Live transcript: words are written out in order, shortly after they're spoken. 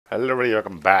Hello everybody,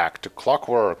 welcome back to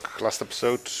Clockwork. Last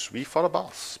episode we fought a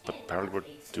boss, but apparently we're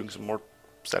doing some more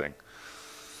setting.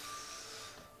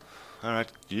 Alright,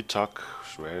 you talk.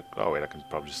 Oh wait, I can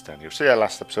probably just stand here. So yeah,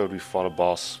 last episode we fought a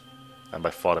boss, and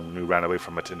by fought him we ran away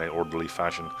from it in an orderly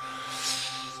fashion.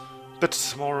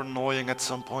 Bit more annoying at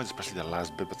some points, especially the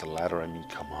last bit with the ladder. I mean,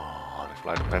 come on. If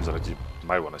life depends on it, you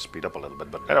might want to speed up a little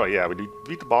bit. But anyway, yeah, we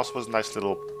beat the boss. It was a nice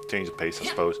little change of pace, I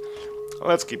suppose. Well,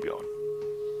 let's keep going.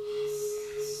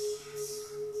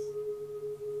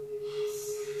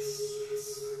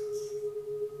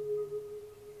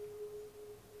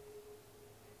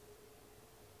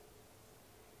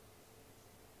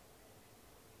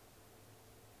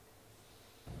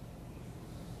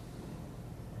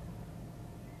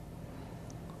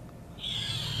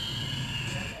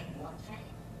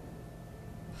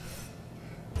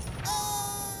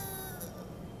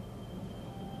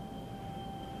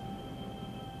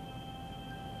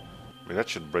 I mean, that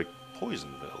should break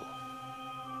Poisonville.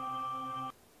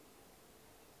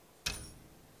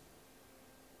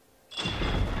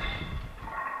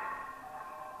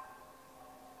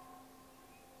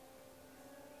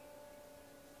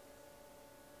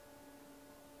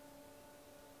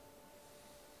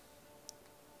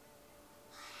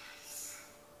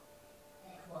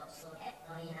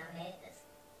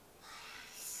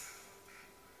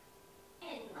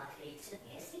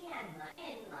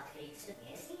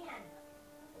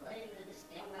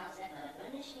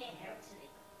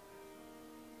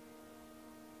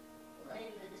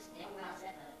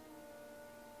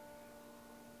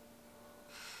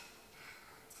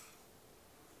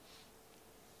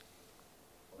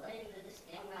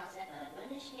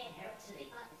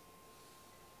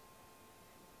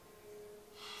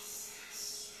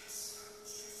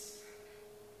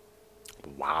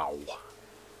 Wow.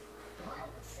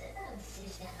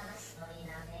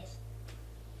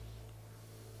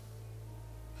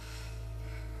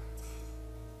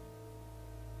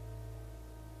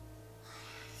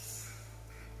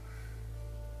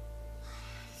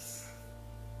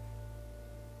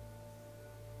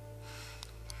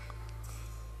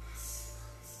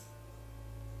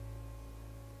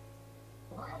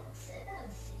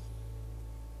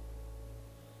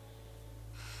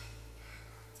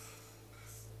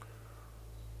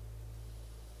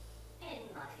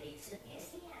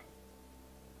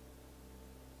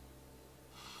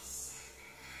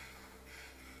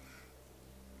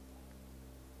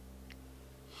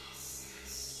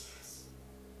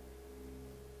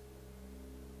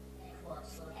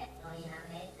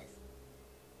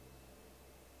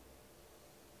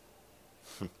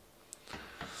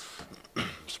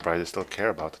 Surprised they still care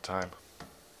about the time.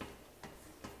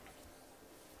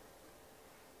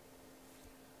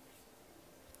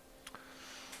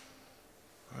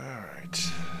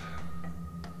 Alright.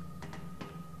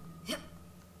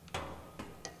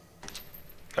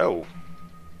 Oh.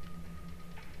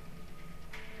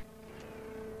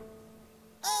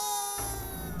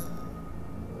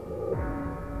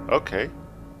 Okay.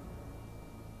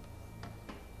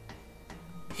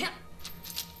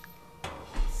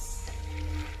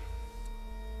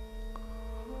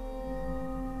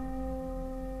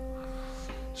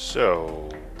 So,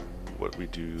 what we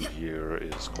do here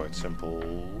is quite simple.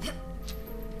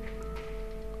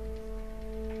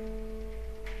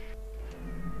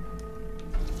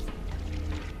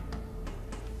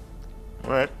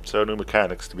 Alright, so new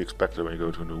mechanics to be expected when you go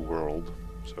to a new world,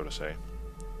 so to say.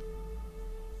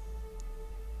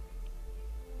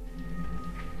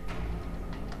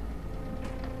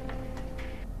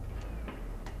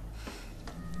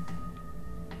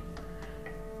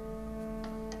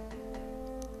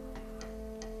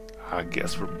 I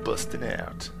guess we're busting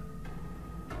out.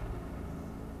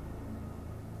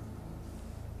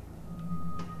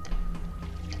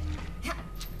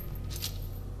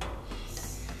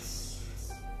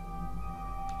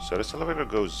 So this elevator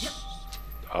goes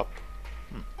up?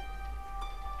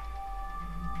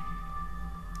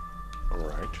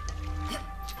 Alright.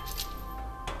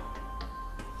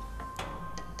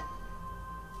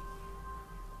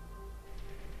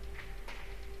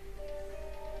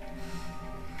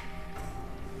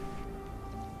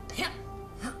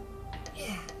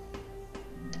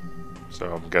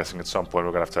 So I'm guessing at some point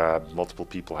we're gonna have to have multiple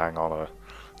people hang on a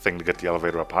thing to get the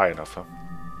elevator up high enough, huh?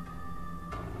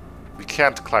 We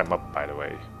can't climb up, by the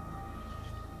way,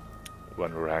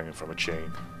 when we're hanging from a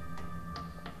chain.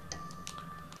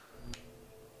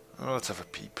 Well, let's have a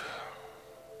peep.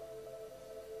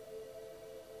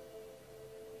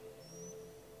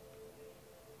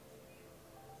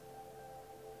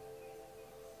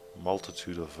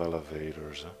 Multitude of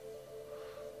elevators, huh?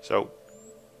 So,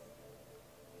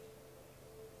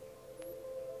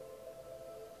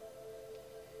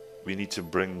 we need to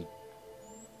bring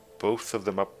both of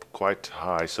them up quite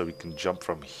high so we can jump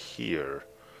from here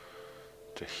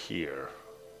to here.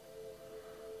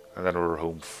 And then we're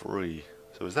home free.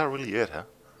 So is that really it, huh?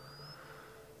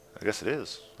 I guess it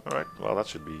is. Alright, well that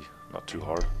should be not too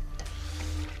hard.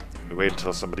 We wait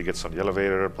until somebody gets on the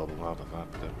elevator, blah blah blah blah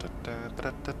blah.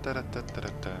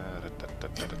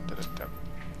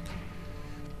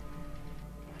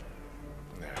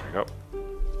 There we go.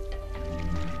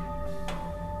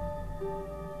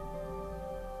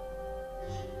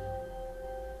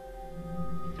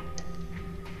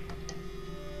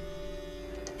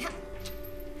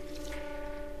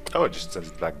 Oh, it just sends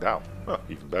it back down. Oh,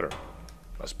 even better,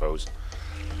 I suppose.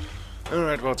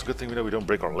 Alright, well, it's a good thing we know we don't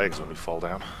break our legs when we fall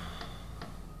down.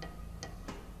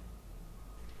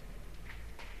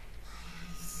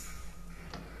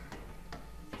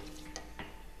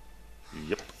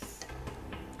 Yep.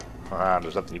 Ah,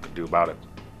 there's nothing you can do about it.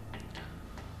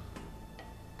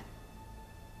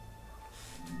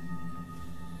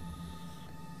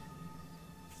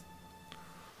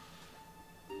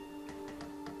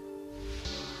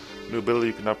 New ability,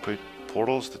 you can upgrade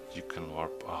portals that you can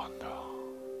warp. Oh no.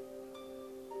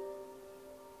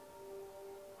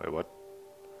 Wait, what?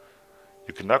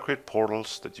 You can now create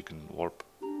portals that you can warp.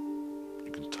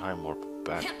 You can time warp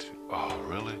back to. Oh,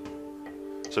 really?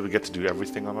 So we get to do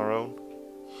everything on our own?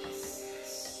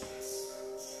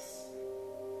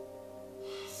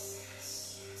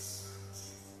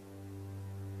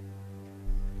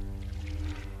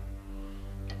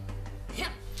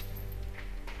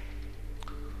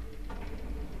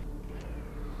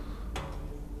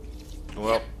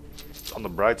 Well, on the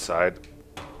bright side,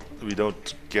 we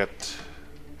don't get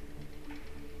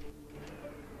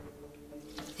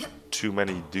too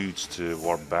many dudes to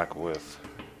warp back with.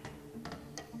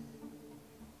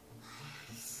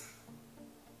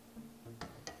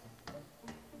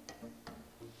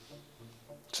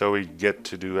 So we get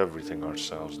to do everything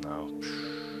ourselves now.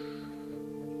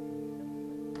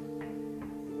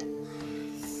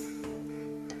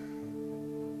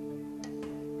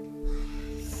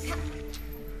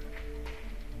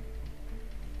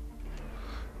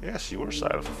 Yes, you were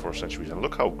silent for 4 centuries, and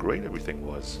look how great everything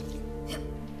was.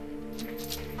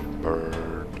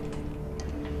 Bird.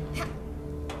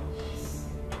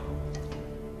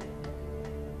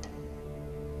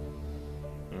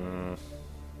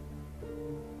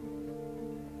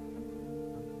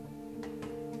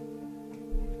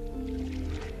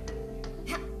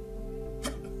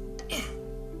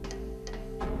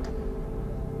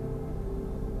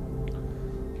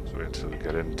 So wait until we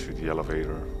get into the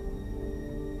elevator.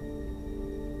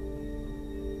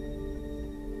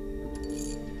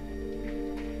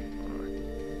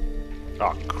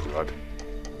 Oh, crud.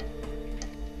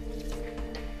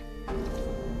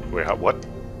 Wait, what?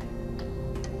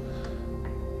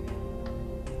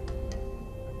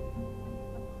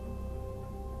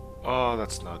 Oh,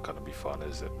 that's not gonna be fun,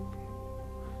 is it?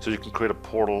 So you can create a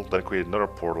portal, then create another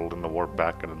portal, then warp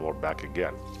back, and then warp back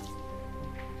again.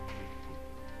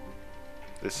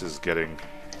 This is getting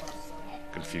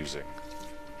confusing.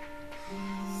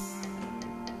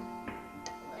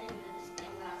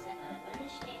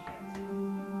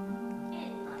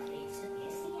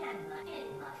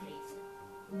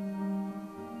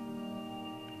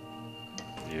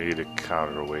 You need a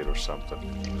counterweight or something.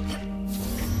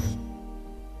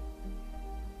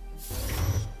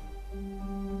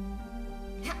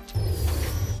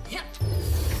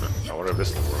 I wonder if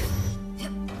this will work.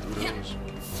 Who knows?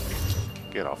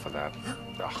 Get off of that.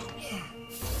 Ugh.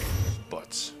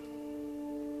 Butts.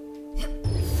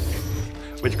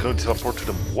 Wait, you can only teleport to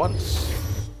them once.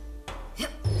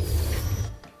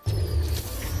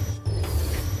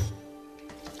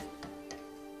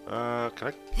 Can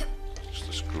I?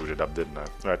 Just screwed it up, didn't I?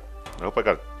 Alright. I hope I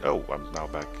got it. Oh, I'm now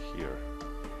back here.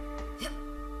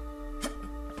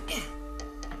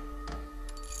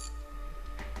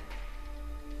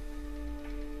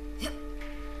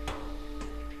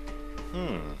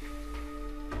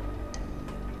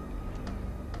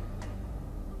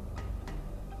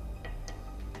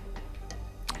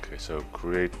 Okay, so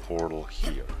create portal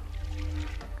here.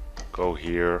 Go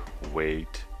here,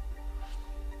 wait.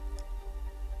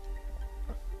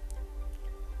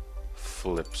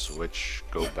 Flip switch,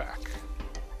 go back.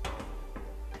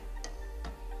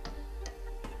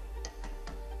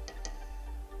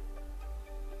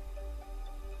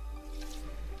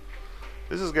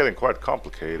 This is getting quite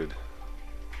complicated.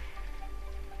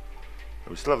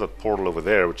 We still have that portal over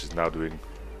there, which is now doing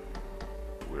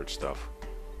weird stuff.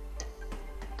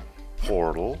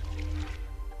 Portal.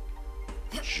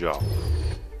 Jump.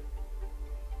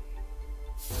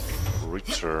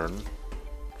 Return.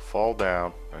 fall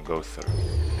down and go through.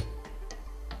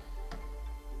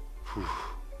 Whew.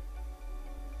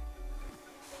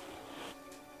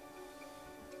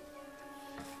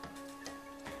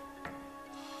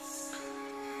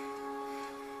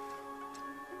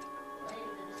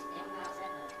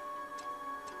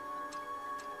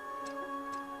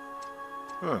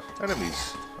 Huh,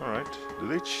 enemies. Alright. Do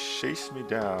they chase me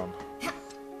down?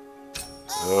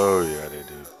 Oh yeah, they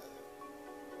do.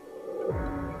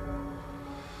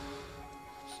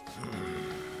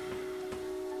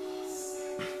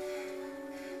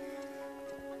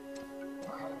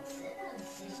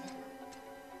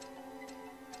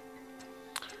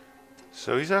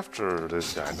 So he's after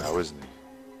this guy now, isn't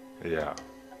he? Yeah.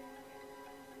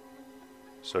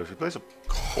 So if he plays a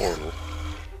portal...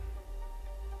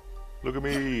 Look at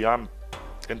me, I'm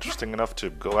interesting enough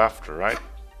to go after, right?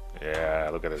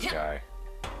 Yeah, look at this guy.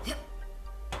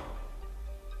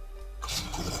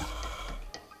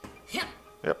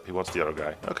 Yep, he wants the other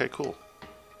guy. Okay, cool.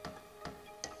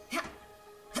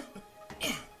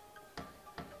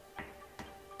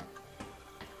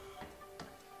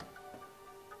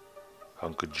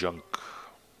 Hunk of junk.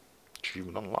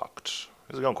 Achievement unlocked.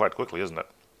 This is going quite quickly, isn't it?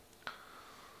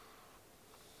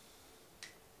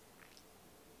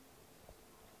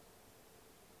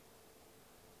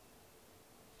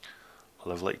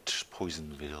 Level 8,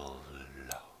 Poisonville.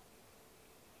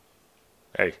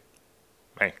 Hey.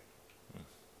 Hey.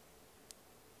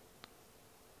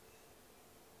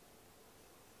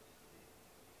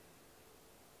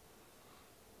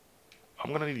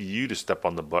 I'm gonna need you to step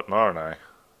on the button, aren't I?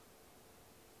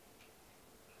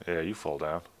 Yeah, you fall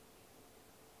down.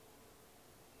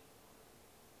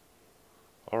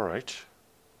 Alright.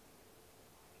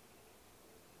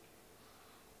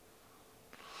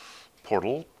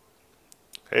 Portal.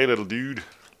 Hey, little dude.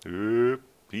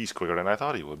 He's quicker than I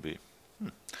thought he would be.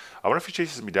 I wonder if he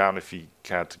chases me down if he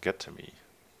can't get to me.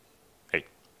 Hey.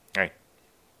 Hey.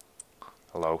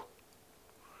 Hello.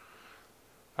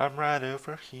 I'm right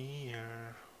over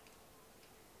here.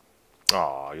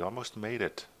 Aw, you almost made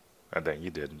it. And then you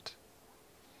didn't.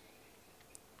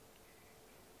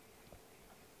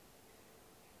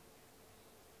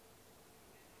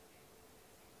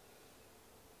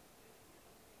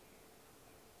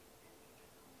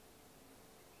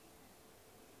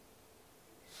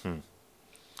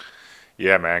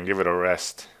 Yeah, man, give it a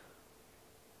rest.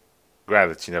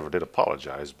 Granted, she never did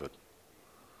apologize, but...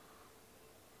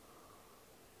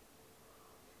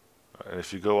 And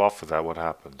if you go off of that, what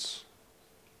happens?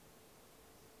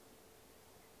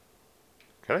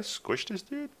 Can I squish this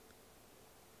dude?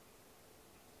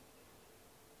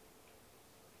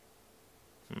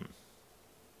 I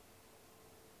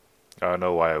don't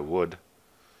know why I would.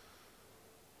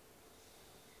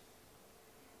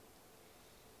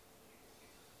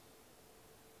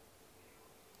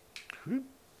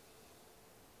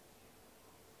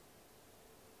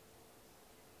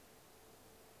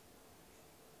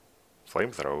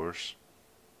 Flamethrowers.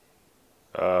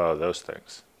 Oh, those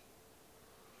things.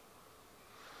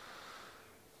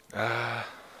 The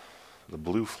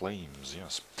blue flames,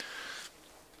 yes.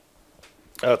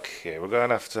 Okay, we're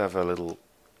gonna have to have a little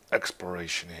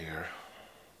exploration here.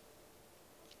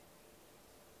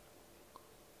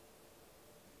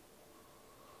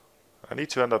 I need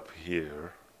to end up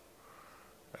here.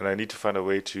 And I need to find a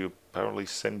way to apparently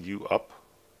send you up.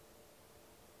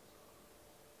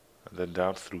 And then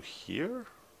down through here?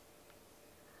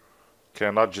 Can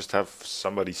I not just have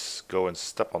somebody go and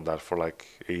step on that for like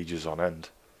ages on end?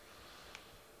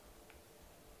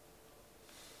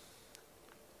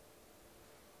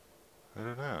 I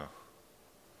don't know.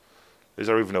 Is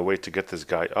there even a way to get this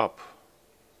guy up?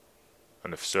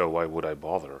 And if so, why would I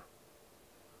bother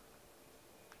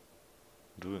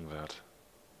doing that?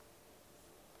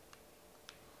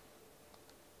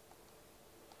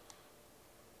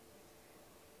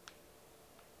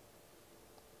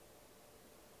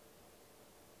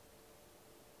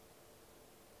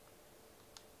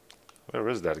 Where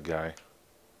is that guy?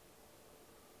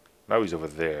 Now he's over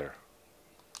there.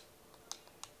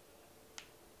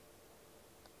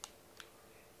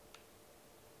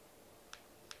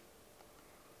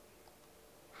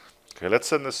 Okay, let's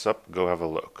send this up, go have a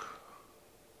look.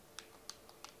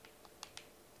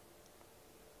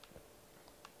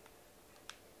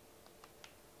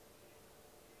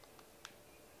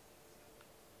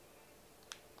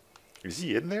 Is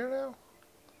he in there now?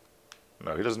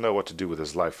 No, he doesn't know what to do with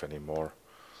his life anymore.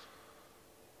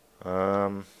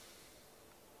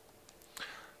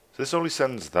 This only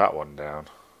sends that one down.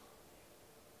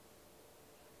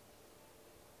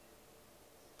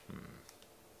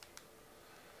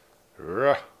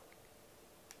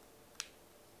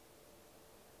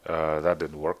 that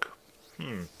didn't work.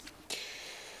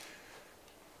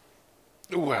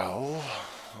 Well,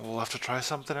 we'll have to try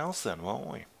something else then, won't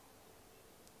we?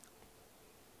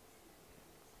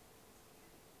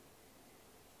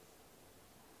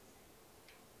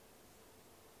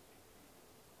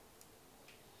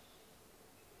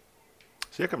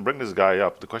 See, I can bring this guy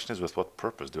up. The question is, with what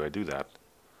purpose do I do that?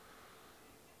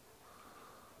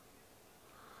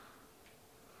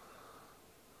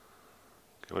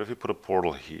 Okay, what if you put a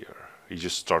portal here? He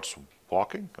just starts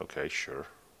walking? Okay, sure.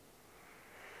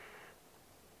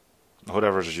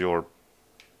 Whatever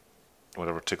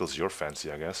tickles your fancy,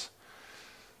 I guess.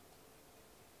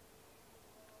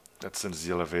 That sends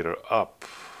the elevator up.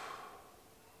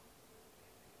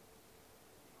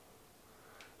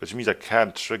 Which means I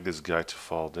can't trick this guy to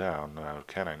fall down, now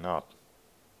can I not?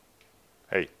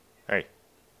 Hey, hey,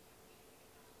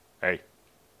 hey,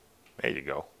 there you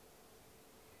go.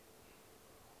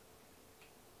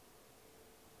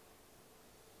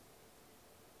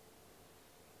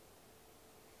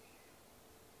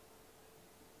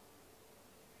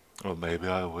 Well, maybe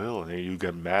I will, and then you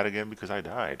get mad again because I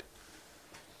died.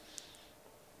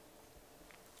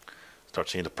 Start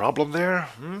seeing the problem there,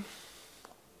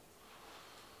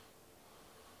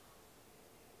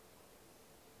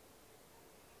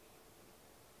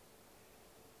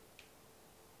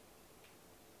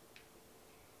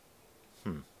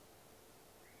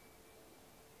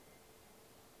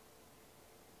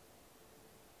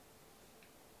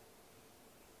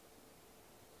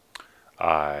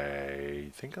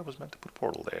 I think I was meant to put a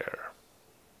portal there.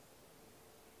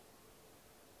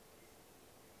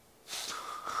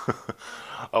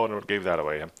 I wonder what gave that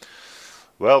away.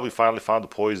 Well, we finally found the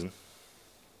poison.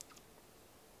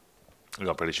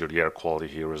 I'm pretty sure the air quality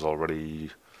here is already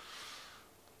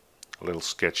a little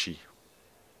sketchy.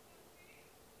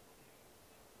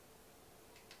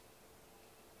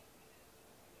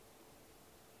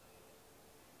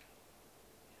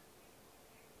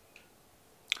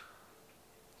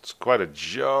 It's quite a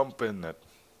jump, isn't it?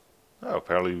 Oh,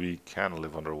 apparently we can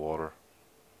live underwater.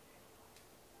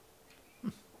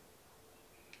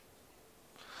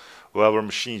 Well, we're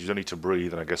machines, we don't need to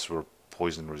breathe, and I guess we're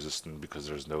poison resistant because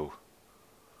there's no...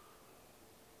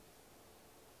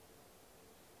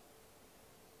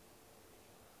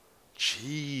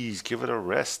 Jeez, give it a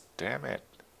rest, damn it.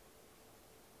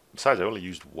 Besides, I only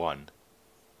used one.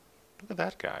 Look at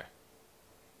that guy.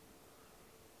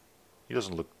 He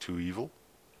doesn't look too evil.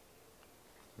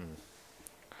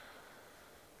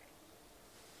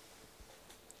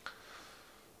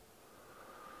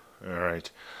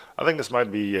 Alright. I think this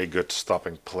might be a good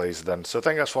stopping place then. So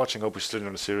thank you guys for watching. Hope you're still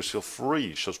enjoying the series. Feel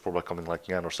free to subscribe by commenting,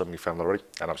 liking, and or subbing if you found already.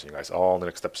 And I'll see you guys all in the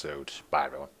next episode. Bye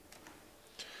everyone.